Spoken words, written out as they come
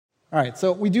All right,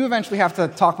 so we do eventually have to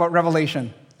talk about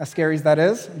Revelation, as scary as that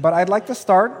is, but I'd like to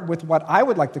start with what I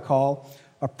would like to call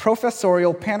a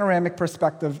professorial panoramic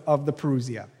perspective of the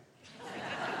Perusia.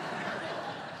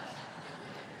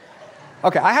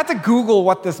 Okay, I had to Google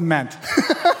what this meant.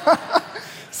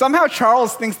 Somehow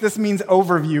Charles thinks this means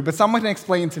overview, but someone can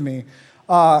explain to me.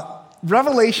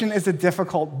 Revelation is a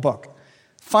difficult book.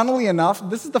 Funnily enough,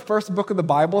 this is the first book of the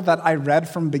Bible that I read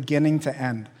from beginning to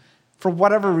end. For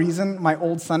whatever reason, my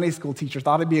old Sunday school teacher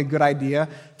thought it'd be a good idea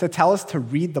to tell us to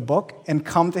read the book and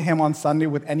come to him on Sunday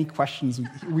with any questions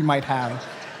we might have.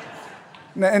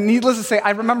 And needless to say,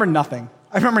 I remember nothing.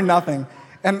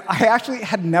 And I actually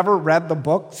had never read the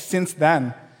book since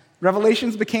then.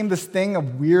 Revelations became this thing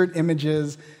of weird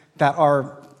images that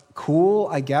are cool,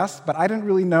 I guess, but I didn't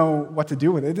really know what to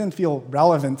do with it. It didn't feel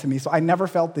relevant to me, so I never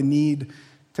felt the need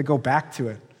to go back to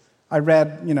it. I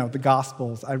read, the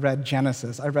Gospels, I read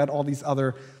Genesis, I read all these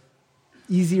other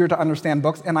easier to understand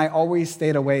books, and I always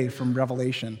stayed away from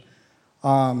Revelation.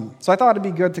 So I thought it'd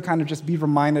be good to kind of just be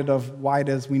reminded of why it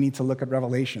is we need to look at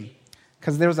Revelation,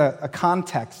 because there's a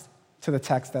context to the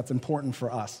text that's important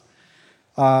for us.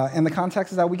 And the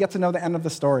context is that we get to know the end of the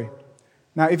story.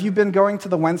 Now, if you've been going to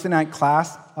the Wednesday night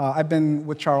class, I've been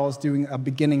with Charles doing a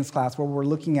beginnings class where we're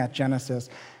looking at Genesis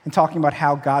and talking about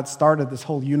how God started this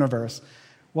whole universe.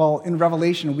 Well, in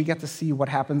Revelation, we get to see what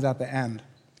happens at the end.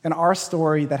 And our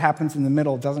story that happens in the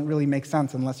middle doesn't really make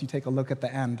sense unless you take a look at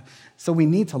the end. So we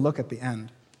need to look at the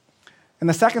end. And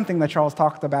the second thing that Charles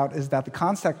talked about is that the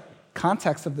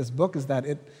context of this book is that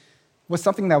it was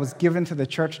something that was given to the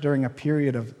church during a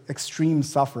period of extreme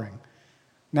suffering.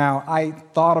 Now, I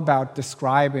thought about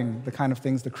describing the kind of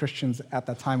things the Christians at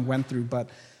that time went through, but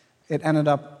it ended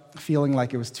up feeling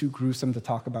like it was too gruesome to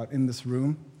talk about in this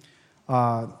room.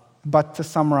 But to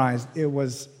summarize, it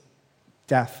was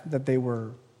death that they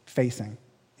were facing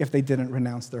if they didn't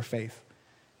renounce their faith.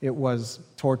 It was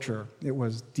torture. It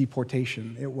was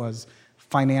deportation. It was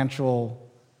financial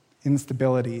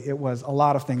instability. It was a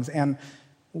lot of things. And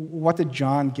what did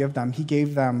John give them? He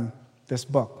gave them this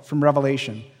book from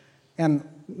Revelation. And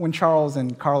when Charles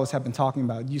and Carlos have been talking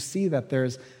about it, you see that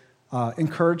there's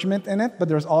encouragement in it, but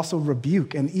there's also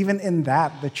rebuke. And even in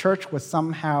that, the church was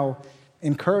somehow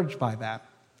encouraged by that.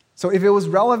 So if it was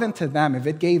relevant to them, if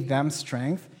it gave them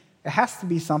strength, it has to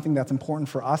be something that's important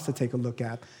for us to take a look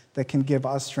at that can give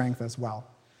us strength as well.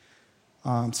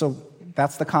 So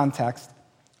that's the context.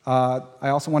 I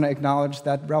also want to acknowledge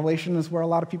that Revelation is where a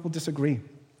lot of people disagree.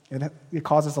 It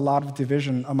causes a lot of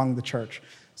division among the church.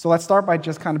 So let's start by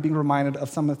just kind of being reminded of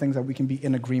some of the things that we can be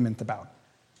in agreement about.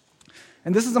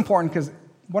 And this is important because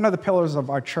one of the pillars of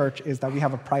our church is that we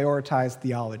have a prioritized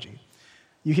theology.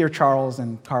 You hear Charles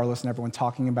and Carlos and everyone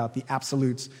talking about the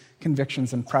absolutes,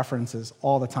 convictions, and preferences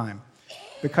all the time.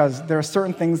 Because there are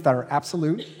certain things that are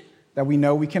absolute, that we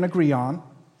know we can agree on,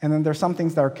 and then there are some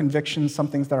things that are convictions, some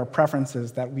things that are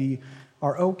preferences that we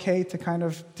are okay to kind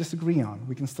of disagree on.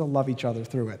 We can still love each other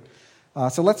through it.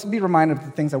 So let's be reminded of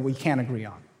the things that we can agree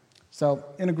on. So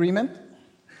in agreement,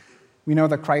 we know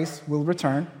that Christ will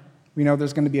return. We know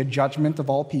there's going to be a judgment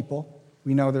of all people.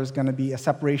 We know there's going to be a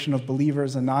separation of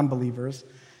believers and non-believers.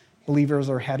 Believers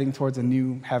are heading towards a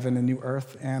new heaven and new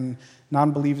earth, and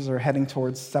non-believers are heading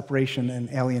towards separation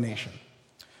and alienation.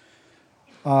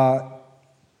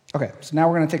 Okay, so now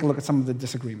we're going to take a look at some of the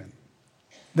disagreement.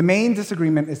 The main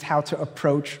disagreement is how to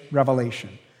approach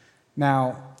Revelation.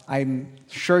 Now, I'm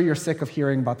sure you're sick of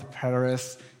hearing about the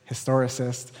preterists,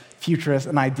 historicists, futurists,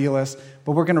 and idealists,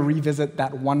 but we're going to revisit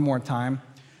that one more time.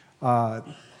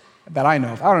 That I know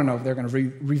of. I don't know if they're going to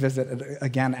revisit it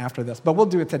again after this, but we'll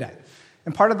do it today.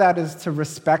 And part of that is to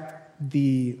respect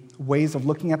the ways of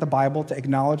looking at the Bible, to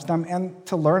acknowledge them, and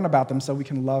to learn about them so we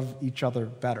can love each other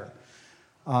better.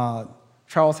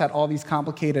 Charles had all these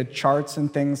complicated charts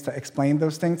and things to explain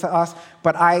those things to us,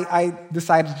 but I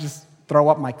decided to just throw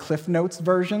up my Cliff Notes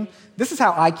version. This is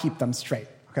how I keep them straight,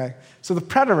 okay? So the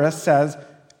preterist says,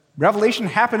 Revelation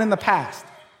happened in the past,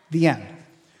 the end.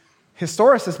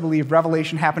 Historicists believe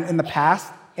Revelation happened in the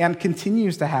past and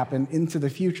continues to happen into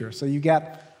the future. So you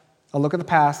get a look at the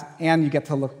past and you get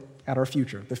to look at our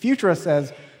future. The futurist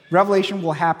says Revelation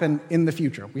will happen in the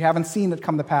future. We haven't seen it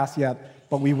come to pass yet,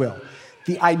 but we will.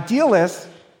 The idealist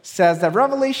says that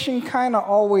Revelation kind of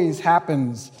always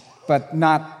happens, but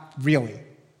not really.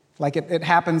 Like it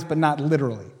happens, but not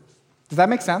literally. Does that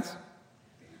make sense?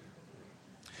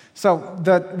 So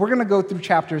we're going to go through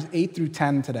chapters 8 through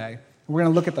 10 today. We're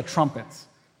going to look at the trumpets.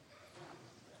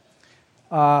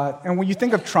 And when you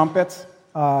think of trumpets,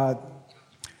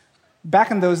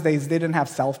 back in those days, they didn't have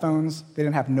cell phones. They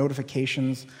didn't have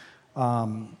notifications.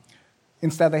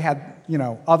 Instead, they had,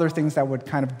 other things that would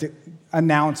kind of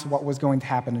announce what was going to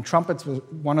happen. And trumpets was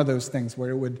one of those things where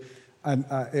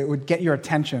it would get your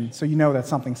attention so you know that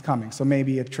something's coming. So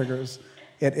maybe it triggers,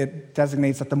 it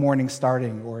designates that the morning's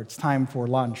starting, or it's time for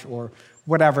lunch, or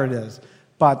whatever it is.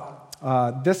 But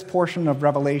this portion of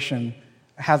Revelation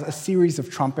has a series of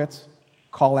trumpets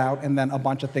call out, and then a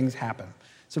bunch of things happen.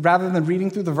 So rather than reading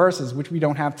through the verses, which we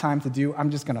don't have time to do, I'm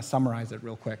just going to summarize it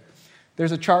real quick.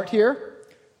 There's a chart here.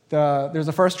 There's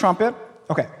the first trumpet.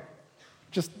 Okay,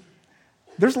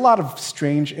 there's a lot of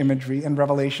strange imagery in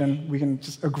Revelation. We can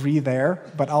just agree there,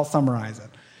 but I'll summarize it.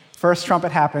 First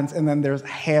trumpet happens, and then there's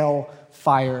hail,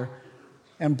 fire,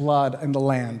 and blood in the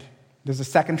land. There's a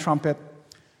second trumpet,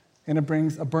 and it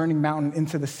brings a burning mountain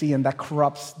into the sea, and that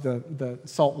corrupts the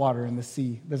salt water in the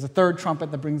sea. There's a third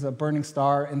trumpet that brings a burning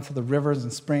star into the rivers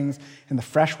and springs, and the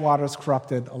fresh water is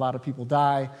corrupted. A lot of people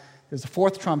die. There's a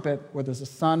fourth trumpet where there's the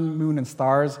sun, moon, and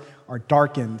stars are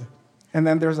darkened. And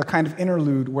then there's a kind of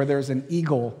interlude where there's an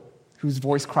eagle whose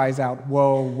voice cries out,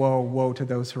 "Woe, woe, woe to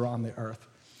those who are on the earth."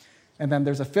 And then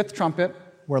there's a fifth trumpet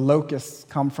where locusts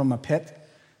come from a pit.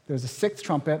 There's a sixth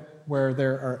trumpet where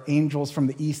there are angels from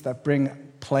the east that bring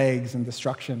plagues and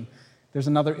destruction. There's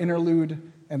another interlude,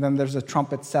 and then there's a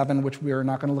trumpet 7, which we are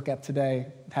not going to look at today.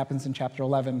 It happens in chapter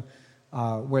 11,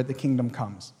 where the kingdom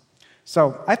comes.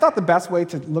 So I thought the best way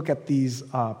to look at these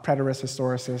preterists,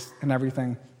 historicists, and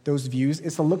everything, those views,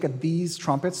 is to look at these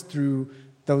trumpets through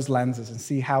those lenses and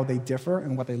see how they differ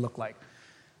and what they look like.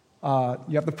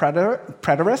 You have the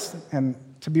preterist, and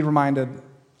to be reminded,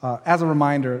 as a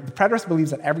reminder, the preterist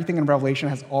believes that everything in Revelation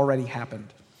has already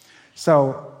happened.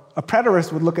 So a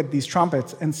preterist would look at these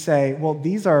trumpets and say, well,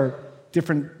 these are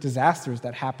different disasters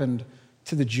that happened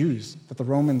to the Jews, that the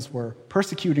Romans were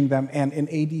persecuting them, and in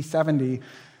AD 70,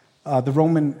 the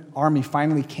Roman army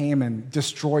finally came and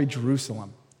destroyed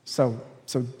Jerusalem. So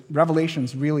Revelation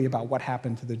is really about what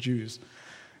happened to the Jews.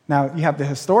 Now, you have the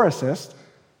historicist,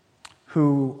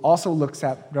 who also looks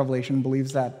at Revelation and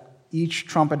believes that each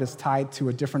trumpet is tied to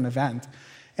a different event.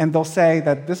 And they'll say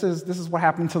that this is what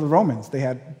happened to the Romans. They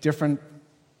had different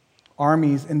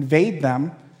armies invade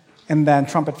them, and then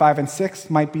trumpet 5 and 6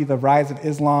 might be the rise of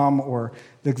Islam or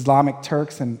the Islamic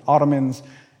Turks and Ottomans.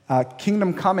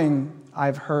 Kingdom coming,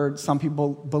 I've heard some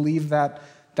people believe that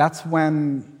that's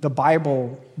when the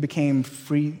Bible became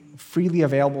freely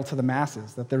available to the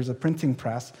masses, that there's a printing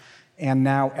press, and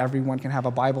now everyone can have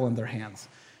a Bible in their hands.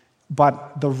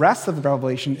 But the rest of the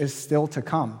Revelation is still to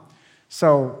come.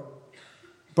 So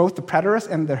both the preterists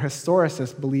and the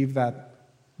historicists believe that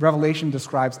Revelation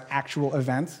describes actual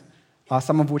events,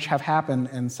 some of which have happened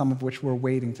and some of which we're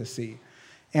waiting to see.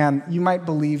 And you might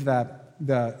believe that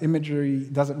the imagery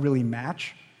doesn't really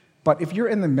match, but if you're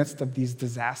in the midst of these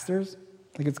disasters,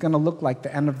 it's going to look like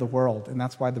the end of the world, and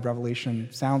that's why the Revelation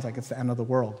sounds like it's the end of the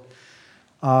world.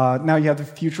 Now you have the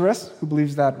futurist, who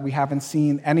believes that we haven't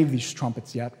seen any of these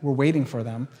trumpets yet. We're waiting for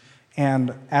them.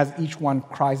 And as each one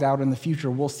cries out in the future,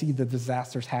 we'll see the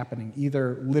disasters happening,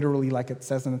 either literally like it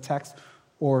says in the text,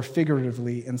 or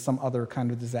figuratively in some other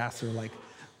kind of disaster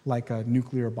like a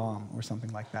nuclear bomb or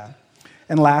something like that.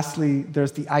 And lastly,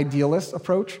 there's the idealist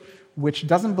approach, which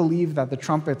doesn't believe that the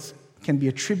trumpets can be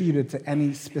attributed to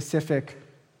any specific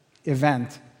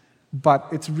event, but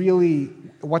it's really,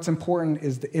 what's important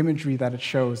is the imagery that it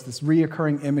shows, this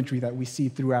reoccurring imagery that we see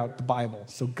throughout the Bible.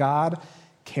 So God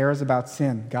cares about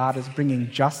sin. God is bringing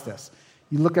justice.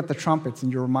 You look at the trumpets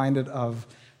and you're reminded of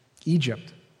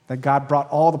Egypt, that God brought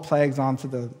all the plagues onto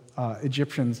the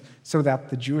Egyptians so that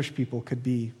the Jewish people could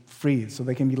be freed, so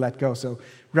they can be let go. So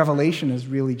Revelation is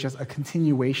really just a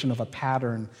continuation of a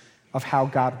pattern of how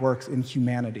God works in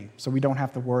humanity. So we don't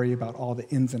have to worry about all the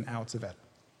ins and outs of it.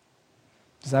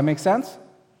 Does that make sense?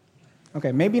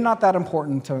 Okay, maybe not that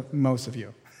important to most of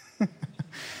you.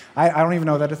 I don't even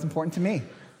know that it's important to me,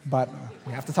 but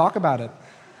we have to talk about it.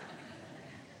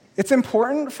 It's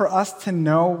important for us to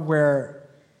know where,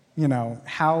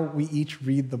 how we each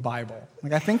read the Bible.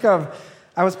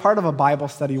 I was part of a Bible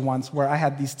study once where I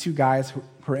had these two guys who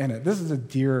were in it. This is a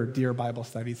dear, dear Bible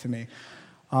study to me,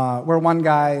 where one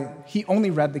guy, he only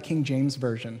read the King James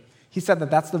Version. He said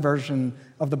that that's the version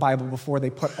of the Bible before they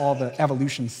put all the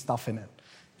evolution stuff in it.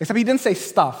 Except he didn't say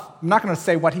stuff. I'm not going to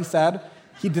say what he said.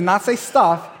 He did not say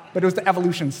stuff, but it was the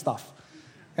evolution stuff.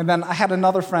 And then I had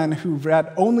another friend who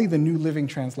read only the New Living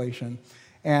Translation,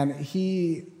 and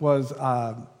he was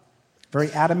very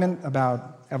adamant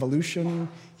about evolution.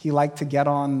 He liked to get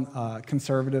on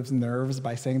conservatives' nerves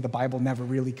by saying the Bible never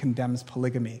really condemns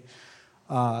polygamy.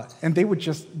 And they would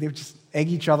just egg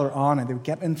each other on, and they would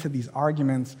get into these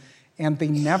arguments, and they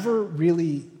never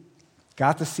really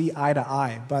got to see eye to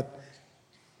eye, but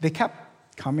they kept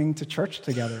coming to church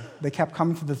together. They kept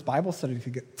coming to this Bible study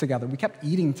together. We kept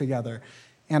eating together.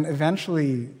 And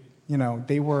eventually,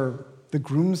 they were the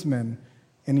groomsmen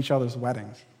in each other's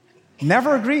weddings.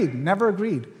 Never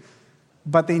agreed.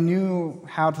 But they knew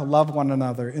how to love one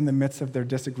another in the midst of their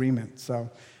disagreement. So,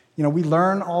 we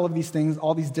learn all of these things,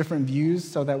 all these different views,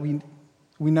 so that we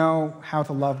know how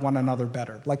to love one another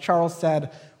better. Like Charles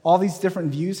said, all these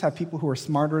different views have people who are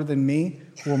smarter than me,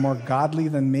 who are more godly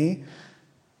than me,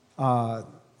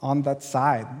 on that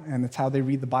side, and it's how they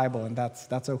read the Bible, and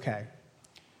that's okay.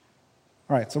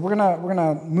 All right, so we're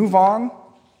gonna move on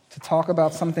to talk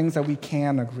about some things that we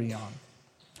can agree on,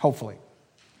 hopefully.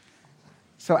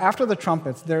 So after the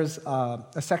trumpets, there's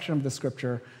a section of the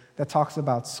scripture that talks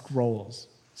about scrolls.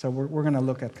 So we're going to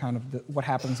look at kind of what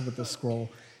happens with the scroll.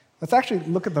 Let's actually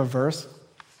look at the verse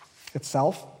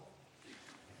itself.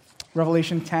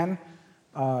 Revelation 10,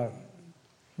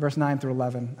 verse 9 through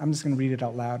 11. I'm just going to read it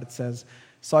out loud. It says,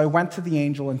 "So I went to the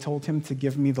angel and told him to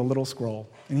give me the little scroll.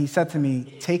 And he said to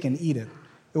me, 'Take and eat it.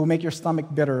 It will make your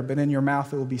stomach bitter, but in your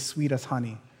mouth it will be sweet as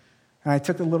honey.' And I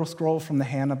took the little scroll from the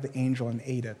hand of the angel and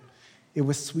ate it. It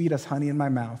was sweet as honey in my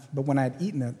mouth, but when I had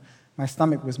eaten it, my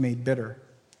stomach was made bitter.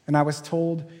 And I was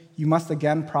told, 'You must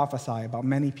again prophesy about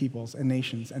many peoples and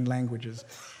nations and languages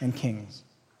and kings.'"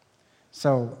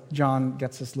 So John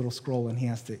gets this little scroll and he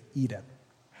has to eat it.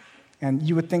 And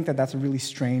you would think that that's a really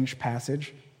strange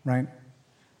passage, right?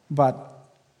 But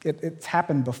it's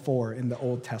happened before in the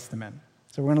Old Testament.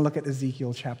 So we're going to look at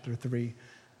Ezekiel chapter 3,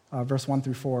 verse 1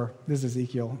 through 4. This is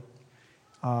Ezekiel.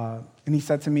 And he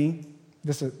said to me,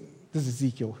 this is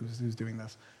Ezekiel who's doing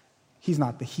this. He's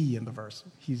not the he in the verse.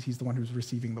 He's the one who's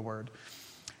receiving the word.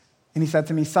 And he said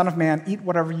to me, "Son of man, eat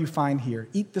whatever you find here.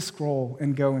 Eat the scroll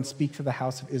and go and speak to the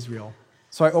house of Israel."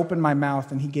 So I opened my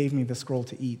mouth, and he gave me the scroll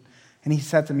to eat. And he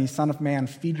said to me, "Son of man,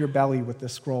 feed your belly with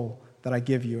this scroll that I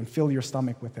give you, and fill your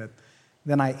stomach with it."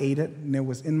 Then I ate it, and it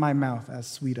was in my mouth as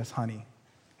sweet as honey.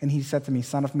 And he said to me,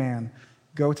 "Son of man,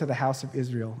 go to the house of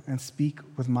Israel and speak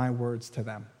with my words to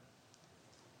them."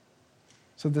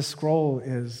 So this scroll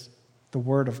is the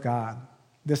word of God.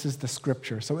 This is the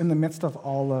scripture. So in the midst of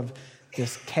all of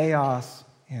this chaos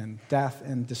and death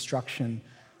and destruction,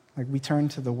 we turn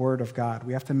to the word of God.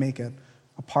 We have to make it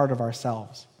a part of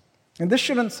ourselves. And this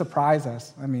shouldn't surprise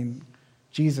us. I mean,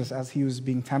 Jesus, as he was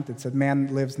being tempted, said,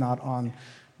 "Man lives not on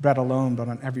bread alone, but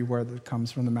on every word that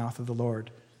comes from the mouth of the Lord."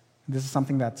 And this is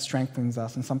something that strengthens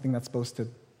us and something that's supposed to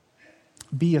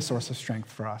be a source of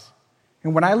strength for us.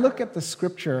 And when I look at the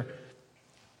scripture,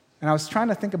 and I was trying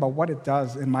to think about what it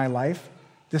does in my life,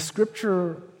 the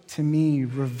scripture to me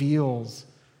reveals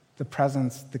the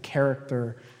presence, the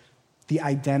character, the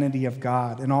identity of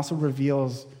God, and also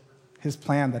reveals his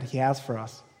plan that he has for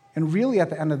us. And really, at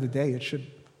the end of the day, it should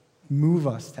move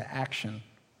us to action,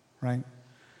 right?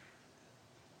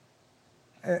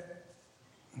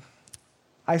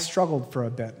 I struggled for a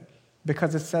bit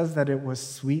because it says that it was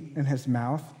sweet in his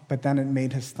mouth, but then it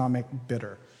made his stomach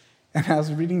bitter. And I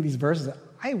was reading these verses,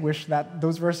 I wish that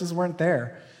those verses weren't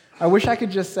there. I wish I could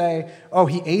just say, "Oh,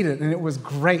 he ate it and it was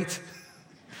great."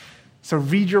 So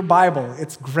read your Bible,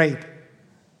 it's great.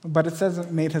 But it says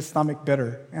it made his stomach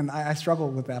bitter, and I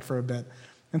struggled with that for a bit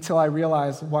until I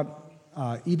realized what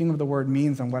eating of the word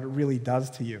means and what it really does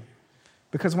to you.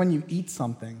 Because when you eat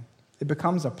something, it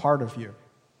becomes a part of you.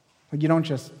 You don't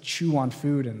just chew on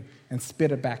food and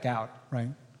spit it back out, right?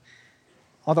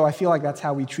 Although I feel like that's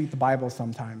how we treat the Bible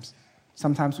sometimes.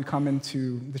 Sometimes we come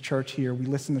into the church here, we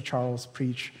listen to Charles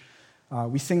preach,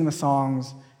 we sing the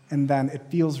songs, and then it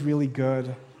feels really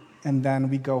good, and then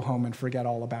we go home and forget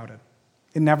all about it.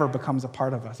 It never becomes a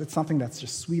part of us. It's something that's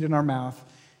just sweet in our mouth,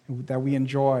 that we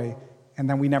enjoy, and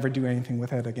then we never do anything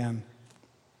with it again.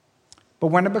 But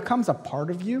when it becomes a part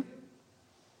of you,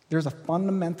 there's a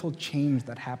fundamental change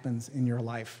that happens in your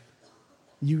life.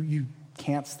 You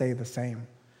can't stay the same.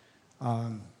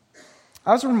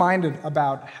 I was reminded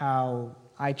about how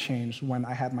I changed when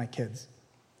I had my kids.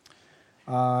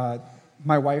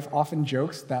 My wife often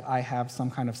jokes that I have some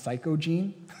kind of psycho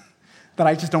gene, that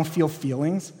I just don't feel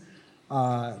feelings.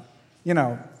 I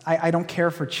don't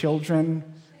care for children.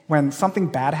 When something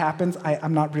bad happens, I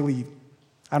don't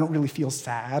really feel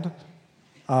sad.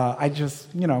 I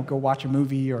just, go watch a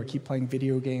movie or keep playing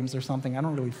video games or something. I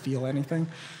don't really feel anything.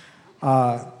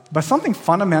 But something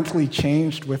fundamentally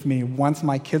changed with me once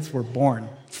my kids were born.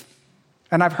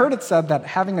 And I've heard it said that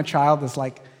having a child is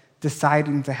like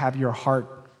deciding to have your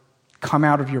heart come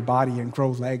out of your body and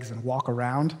grow legs and walk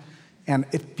around. And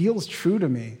it feels true to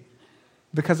me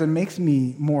because it makes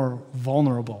me more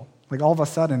vulnerable. Like all of a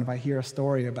sudden, if I hear a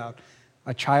story about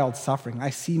a child suffering, I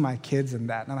see my kids in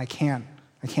that, and I can't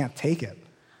take it.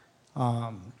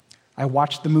 I I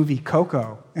watch the movie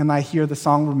Coco, and I hear the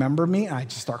song Remember Me, and I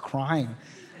just start crying.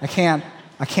 I can't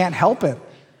help it.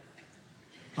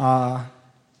 And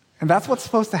that's what's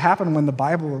supposed to happen when the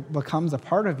Bible becomes a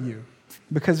part of you.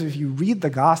 Because if you read the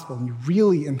gospel and you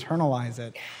really internalize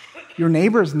it, your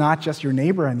neighbor is not just your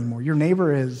neighbor anymore. Your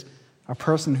neighbor is a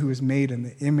person who is made in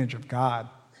the image of God.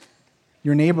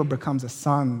 Your neighbor becomes a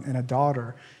son and a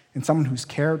daughter and someone who's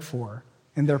cared for.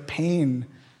 And their pain,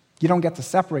 you don't get to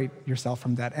separate yourself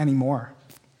from that anymore.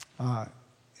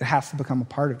 It has to become a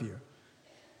part of you.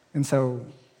 And so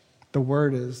the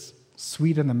word is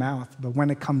sweet in the mouth, but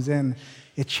when it comes in,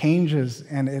 it changes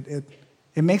and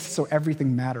it makes it so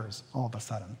everything matters all of a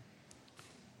sudden.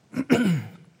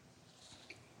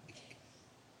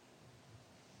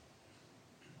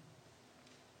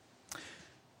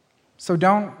 So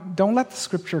don't let the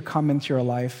scripture come into your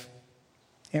life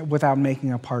without making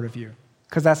it a part of you,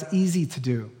 because that's easy to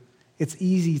do. It's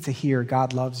easy to hear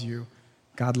God loves you,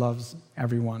 God loves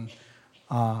everyone,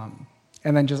 and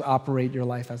then just operate your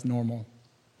life as normal.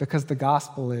 Because the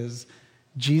gospel is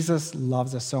Jesus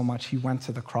loves us so much, he went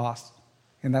to the cross.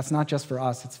 And that's not just for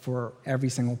us, it's for every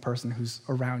single person who's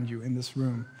around you in this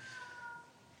room.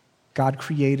 God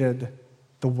created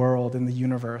the world and the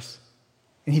universe,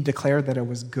 and he declared that it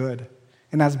was good.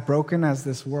 And as broken as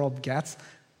this world gets,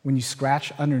 when you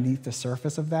scratch underneath the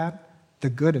surface of that,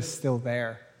 the good is still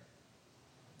there.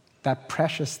 That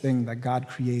precious thing that God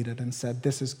created and said,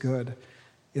 this is good,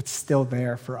 it's still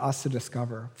there for us to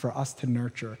discover, for us to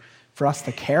nurture, for us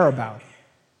to care about.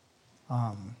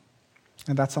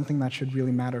 And that's something that should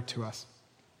really matter to us.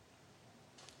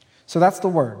 So that's the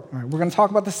word. All right, we're going to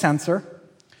talk about the censer.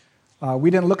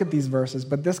 We didn't look at these verses,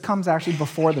 but this comes actually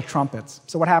before the trumpets.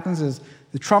 So what happens is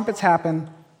the trumpets happen,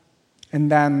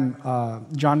 and then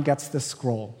John gets this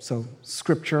scroll. So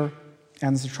scripture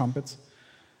ends the trumpets.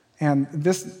 And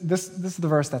this is the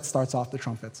verse that starts off the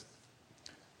trumpets.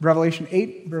 Revelation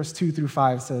 8, verse 2 through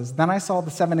 5 says, "Then I saw the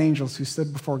 7 angels who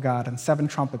stood before God, and 7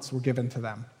 trumpets were given to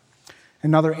them.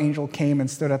 Another angel came and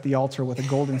stood at the altar with a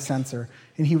golden censer,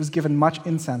 and he was given much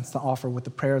incense to offer with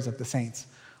the prayers of the saints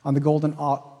on the golden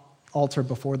altar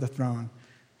before the throne.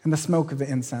 And the smoke of the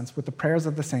incense with the prayers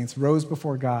of the saints rose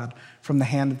before God from the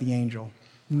hand of the angel.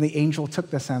 And the angel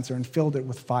took the censer and filled it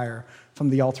with fire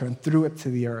from the altar and threw it to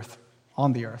the earth,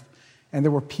 on the earth. And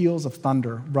there were peals of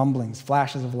thunder, rumblings,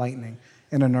 flashes of lightning,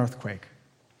 and an earthquake."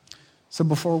 So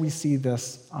before we see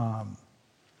this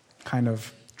kind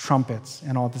of trumpets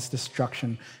and all this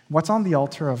destruction, what's on the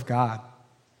altar of God?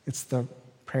 It's the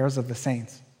prayers of the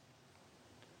saints.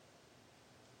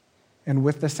 And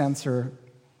with the censer,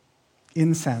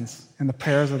 incense and the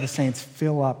prayers of the saints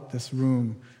fill up this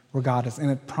room where God is,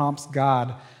 and it prompts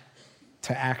God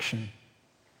to action.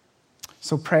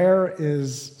 So prayer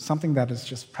is something that is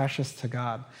just precious to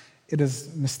God. It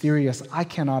is mysterious. I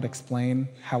cannot explain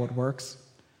how it works,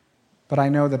 but I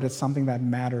know that it's something that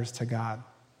matters to God.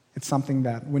 It's something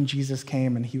that when Jesus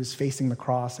came and he was facing the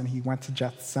cross and he went to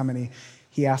Gethsemane,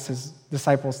 he asked his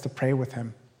disciples to pray with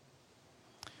him.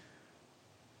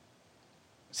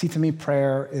 See, to me,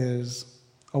 prayer is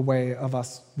a way of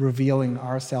us revealing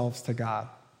ourselves to God.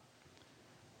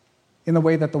 In the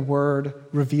way that the Word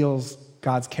reveals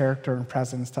God's character and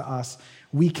presence to us,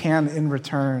 we can, in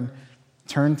return,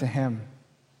 turn to Him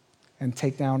and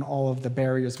take down all of the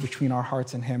barriers between our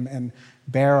hearts and Him and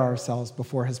bear ourselves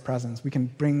before His presence. We can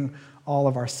bring all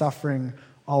of our suffering,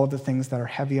 all of the things that are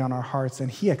heavy on our hearts, and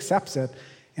He accepts it,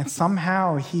 and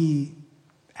somehow He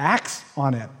acts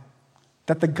on it.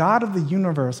 That the God of the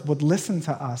universe would listen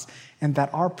to us and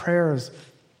that our prayers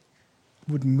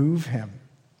would move Him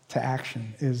to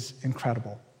action is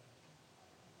incredible.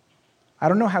 I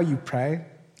don't know how you pray.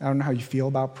 I don't know how you feel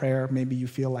about prayer. Maybe you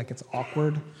feel like it's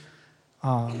awkward.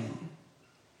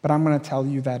 But I'm going to tell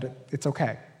you that it's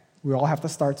okay. We all have to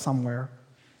start somewhere.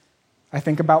 I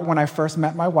think about when I first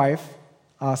met my wife.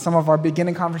 Some of our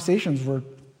beginning conversations were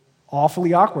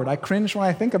awfully awkward. I cringe when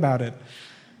I think about it.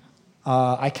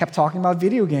 I kept talking about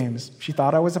video games. She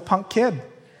thought I was a punk kid.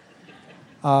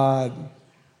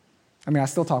 I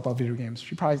still talk about video games.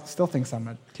 She probably still thinks I'm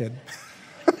a kid.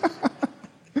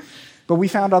 But we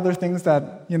found other things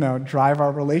that, drive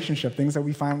our relationship, things that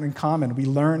we find in common. We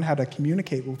learn how to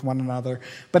communicate with one another.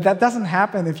 But that doesn't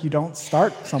happen if you don't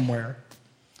start somewhere.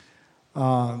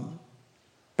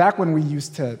 Back when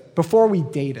before we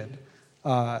dated,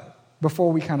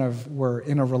 before we kind of were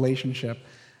in a relationship,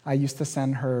 I used to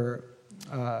send her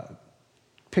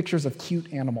pictures of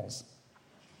cute animals.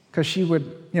 Because she would,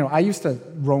 I used to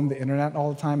roam the internet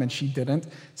all the time and she didn't.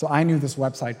 So I knew this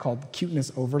website called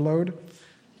Cuteness Overload.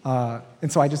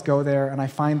 And so I just go there and I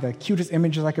find the cutest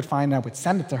images I could find and I would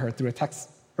send it to her through a text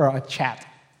or a chat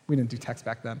We didn't do text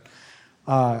back then.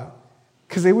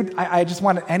 Because I just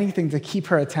wanted anything to keep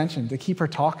her attention, to keep her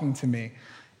talking to me.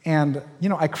 And,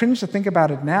 I cringe to think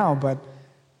about it now, but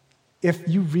if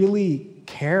you really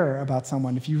care about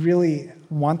someone, if you really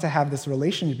want to have this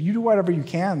relationship, you do whatever you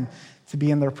can to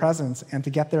be in their presence and to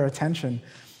get their attention.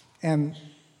 And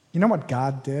you know what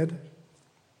God did?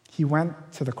 He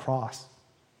went to the cross.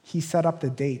 He set up the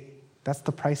date. That's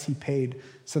the price he paid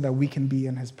so that we can be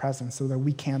in his presence, so that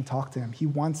we can talk to him. He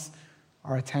wants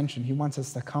our attention. He wants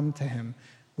us to come to him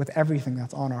with everything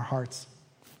that's on our hearts.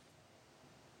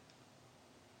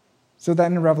 So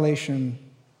then in Revelation,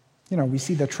 we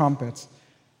see the trumpets,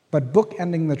 but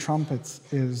bookending the trumpets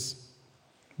is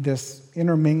this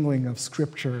intermingling of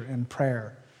scripture and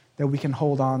prayer that we can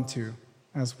hold on to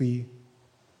as we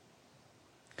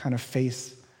kind of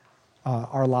face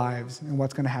our lives and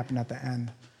what's going to happen at the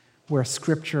end, where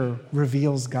scripture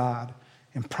reveals God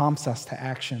and prompts us to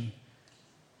action.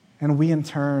 And we, in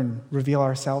turn, reveal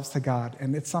ourselves to God,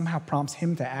 and it somehow prompts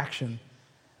him to action.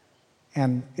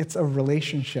 And it's a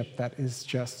relationship that is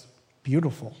just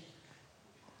beautiful.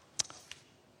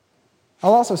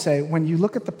 I'll also say, when you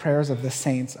look at the prayers of the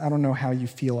saints, I don't know how you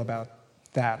feel about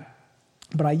that,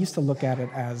 but I used to look at it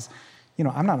as,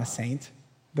 I'm not a saint.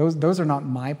 Those are not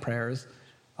my prayers.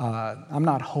 I'm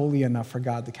not holy enough for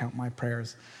God to count my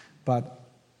prayers. But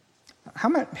how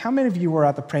many of you were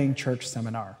at the Praying Church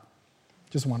seminar?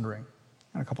 Just wondering.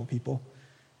 A couple people.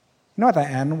 At the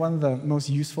end, one of the most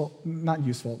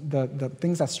the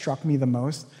things that struck me the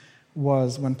most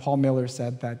was when Paul Miller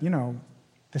said that,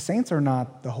 the saints are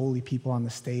not the holy people on the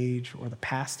stage or the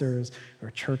pastors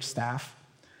or church staff.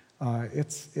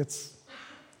 It's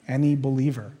any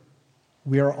believer.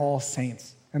 We are all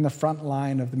saints. And the front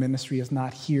line of the ministry is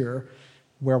not here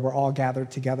where we're all gathered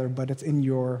together, but it's in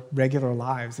your regular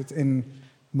lives. It's in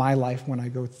my life when I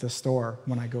go to the store,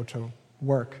 when I go to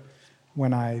work,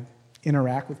 when I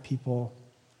interact with people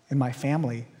in my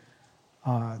family.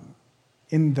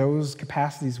 In those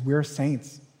capacities, we're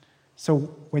saints. So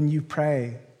when you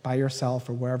pray by yourself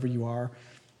or wherever you are,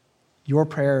 your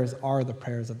prayers are the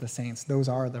prayers of the saints. Those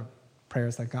are the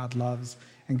prayers that God loves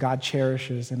and God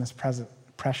cherishes and is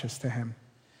precious to him.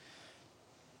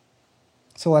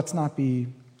 So let's not be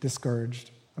discouraged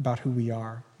about who we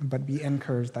are, but be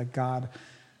encouraged that God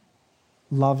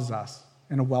loves us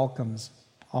and welcomes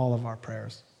all of our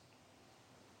prayers.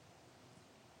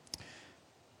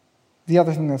 The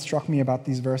other thing that struck me about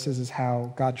these verses is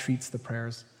how God treats the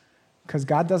prayers. Because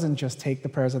God doesn't just take the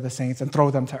prayers of the saints and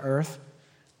throw them to earth.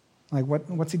 Like,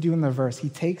 what's he do in the verse? He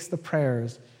takes the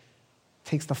prayers,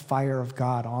 takes the fire of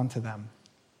God onto them,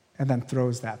 and then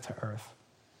throws that to earth.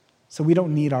 So we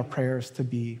don't need our prayers to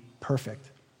be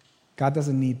perfect. God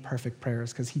doesn't need perfect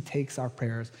prayers because he takes our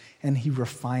prayers and he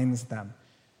refines them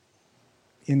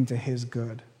into his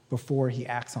good before he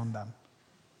acts on them.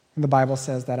 And the Bible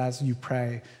says that as you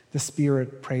pray, the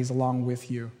Spirit prays along with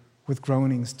you with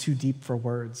groanings too deep for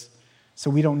words. So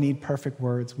we don't need perfect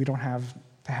words. We don't have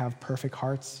to have perfect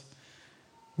hearts.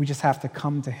 We just have to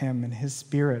come to him, and his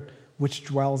Spirit, which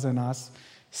dwells in us,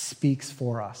 speaks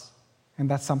for us. And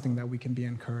that's something that we can be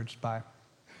encouraged by.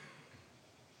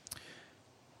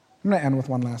 I'm going to end with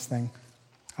one last thing.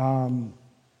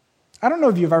 I don't know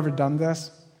if you've ever done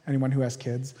this, anyone who has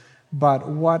kids, but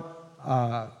what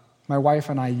my wife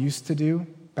and I used to do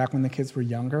back when the kids were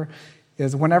younger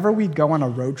is whenever we'd go on a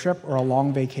road trip or a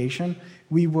long vacation,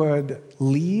 we would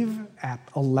leave at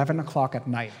 11 o'clock at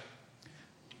night.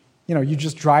 You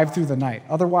just drive through the night.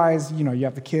 Otherwise, you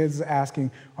have the kids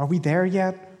asking, are we there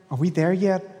yet? Are we there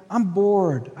yet? I'm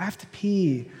bored. I have to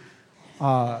pee.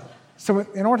 So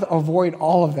in order to avoid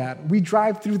all of that, we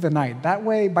drive through the night. That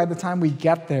way, by the time we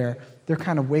get there, they're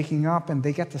kind of waking up and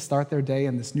they get to start their day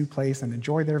in this new place and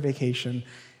enjoy their vacation.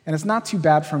 And it's not too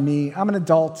bad for me. I'm an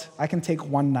adult. I can take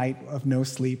one night of no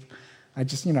sleep. I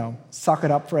just, suck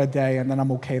it up for a day, and then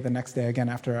I'm okay the next day again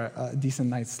after a decent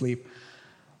night's sleep.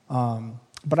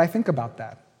 But I think about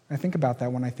that. I think about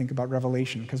that when I think about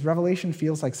Revelation, because Revelation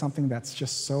feels like something that's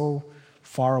just so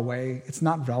far away. It's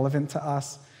not relevant to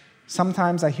us.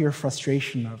 Sometimes I hear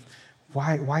frustration of,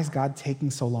 why is God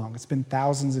taking so long? It's been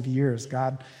thousands of years.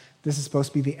 God, this is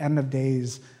supposed to be the end of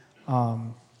days,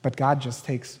 but God just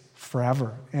takes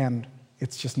forever, and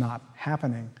it's just not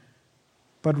happening.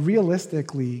 But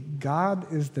realistically,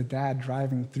 God is the dad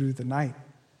driving through the night.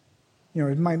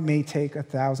 It may take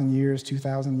 1,000 years,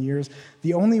 2,000 years.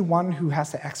 The only one who has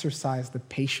to exercise the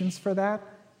patience for that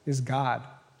is God.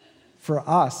 For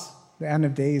us, the end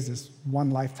of days is one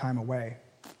lifetime away.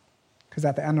 Because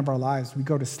at the end of our lives, we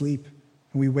go to sleep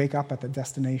and we wake up at the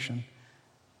destination.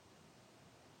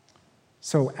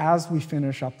 So as we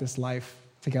finish up this life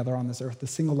together on this earth, the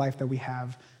single life that we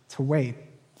have to wait.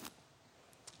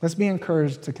 Let's be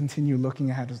encouraged to continue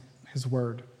looking at his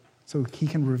word so he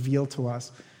can reveal to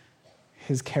us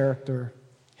his character,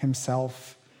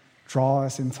 himself, draw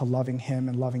us into loving him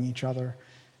and loving each other,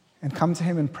 and come to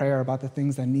him in prayer about the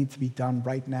things that need to be done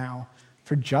right now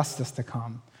for justice to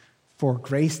come, for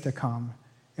grace to come,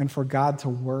 and for God to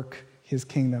work his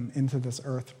kingdom into this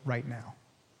earth right now.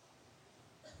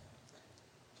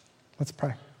 Let's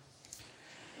pray.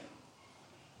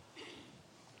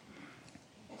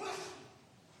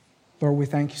 Lord, we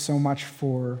thank you so much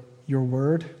for your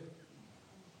word.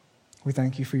 We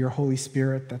thank you for your Holy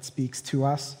Spirit that speaks to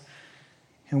us.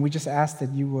 And we just ask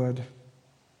that you would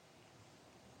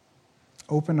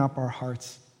open up our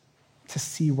hearts to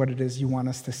see what it is you want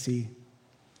us to see.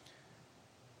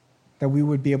 That we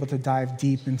would be able to dive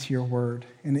deep into your word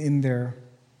and in there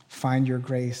find your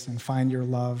grace and find your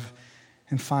love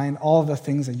and find all the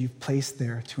things that you've placed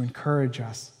there to encourage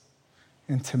us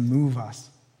and to move us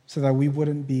so that we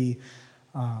wouldn't be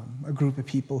a group of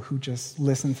people who just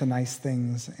listen to nice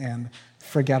things and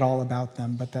forget all about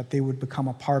them, but that they would become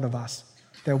a part of us,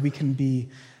 that we can be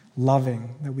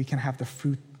loving, that we can have the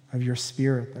fruit of your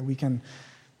Spirit, that we can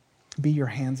be your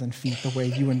hands and feet the way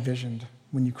you envisioned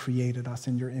when you created us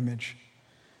in your image.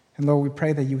 And Lord, we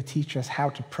pray that you would teach us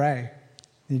how to pray,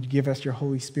 that you'd give us your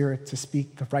Holy Spirit to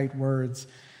speak the right words,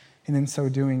 and in so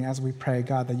doing, as we pray,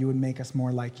 God, that you would make us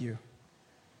more like you.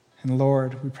 And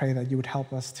Lord, we pray that you would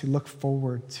help us to look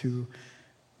forward to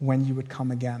when you would come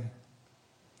again,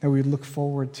 that we would look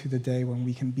forward to the day when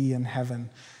we can be in heaven,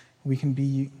 we can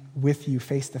be with you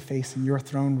face to face in your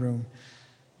throne room.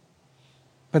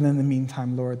 But in the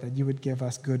meantime, Lord, that you would give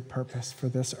us good purpose for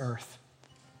this earth,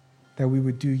 that we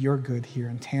would do your good here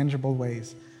in tangible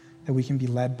ways, that we can be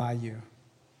led by you.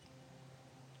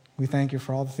 We thank you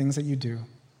for all the things that you do.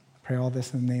 I pray all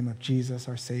this in the name of Jesus,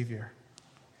 our Savior.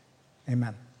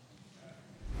 Amen.